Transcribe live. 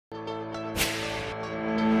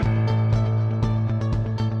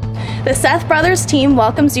The Seth Brothers team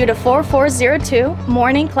welcomes you to 4402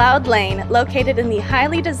 Morning Cloud Lane, located in the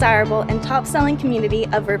highly desirable and top-selling community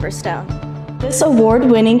of Riverstone. This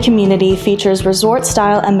award-winning community features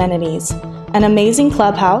resort-style amenities, an amazing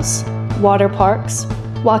clubhouse, water parks,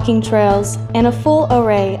 walking trails, and a full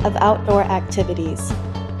array of outdoor activities.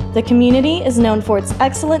 The community is known for its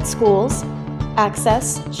excellent schools,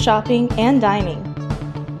 access, shopping, and dining.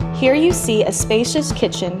 Here you see a spacious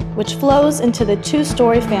kitchen which flows into the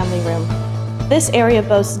two-story family room. This area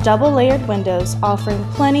boasts double-layered windows offering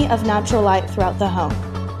plenty of natural light throughout the home.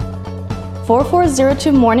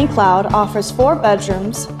 4402 Morning Cloud offers 4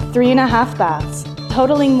 bedrooms, 3.5 baths,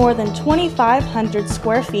 totaling more than 2,500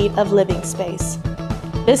 square feet of living space.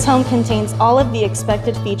 This home contains all of the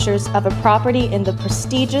expected features of a property in the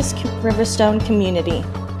prestigious Riverstone community.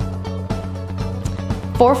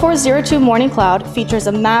 4402 Morning Cloud features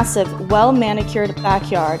a massive, well-manicured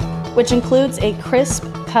backyard, which includes a crisp,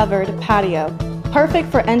 covered patio, perfect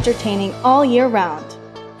for entertaining all year round.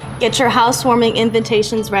 Get your housewarming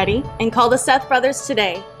invitations ready and call the Seth Brothers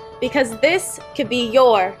today, because this could be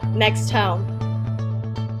your next home.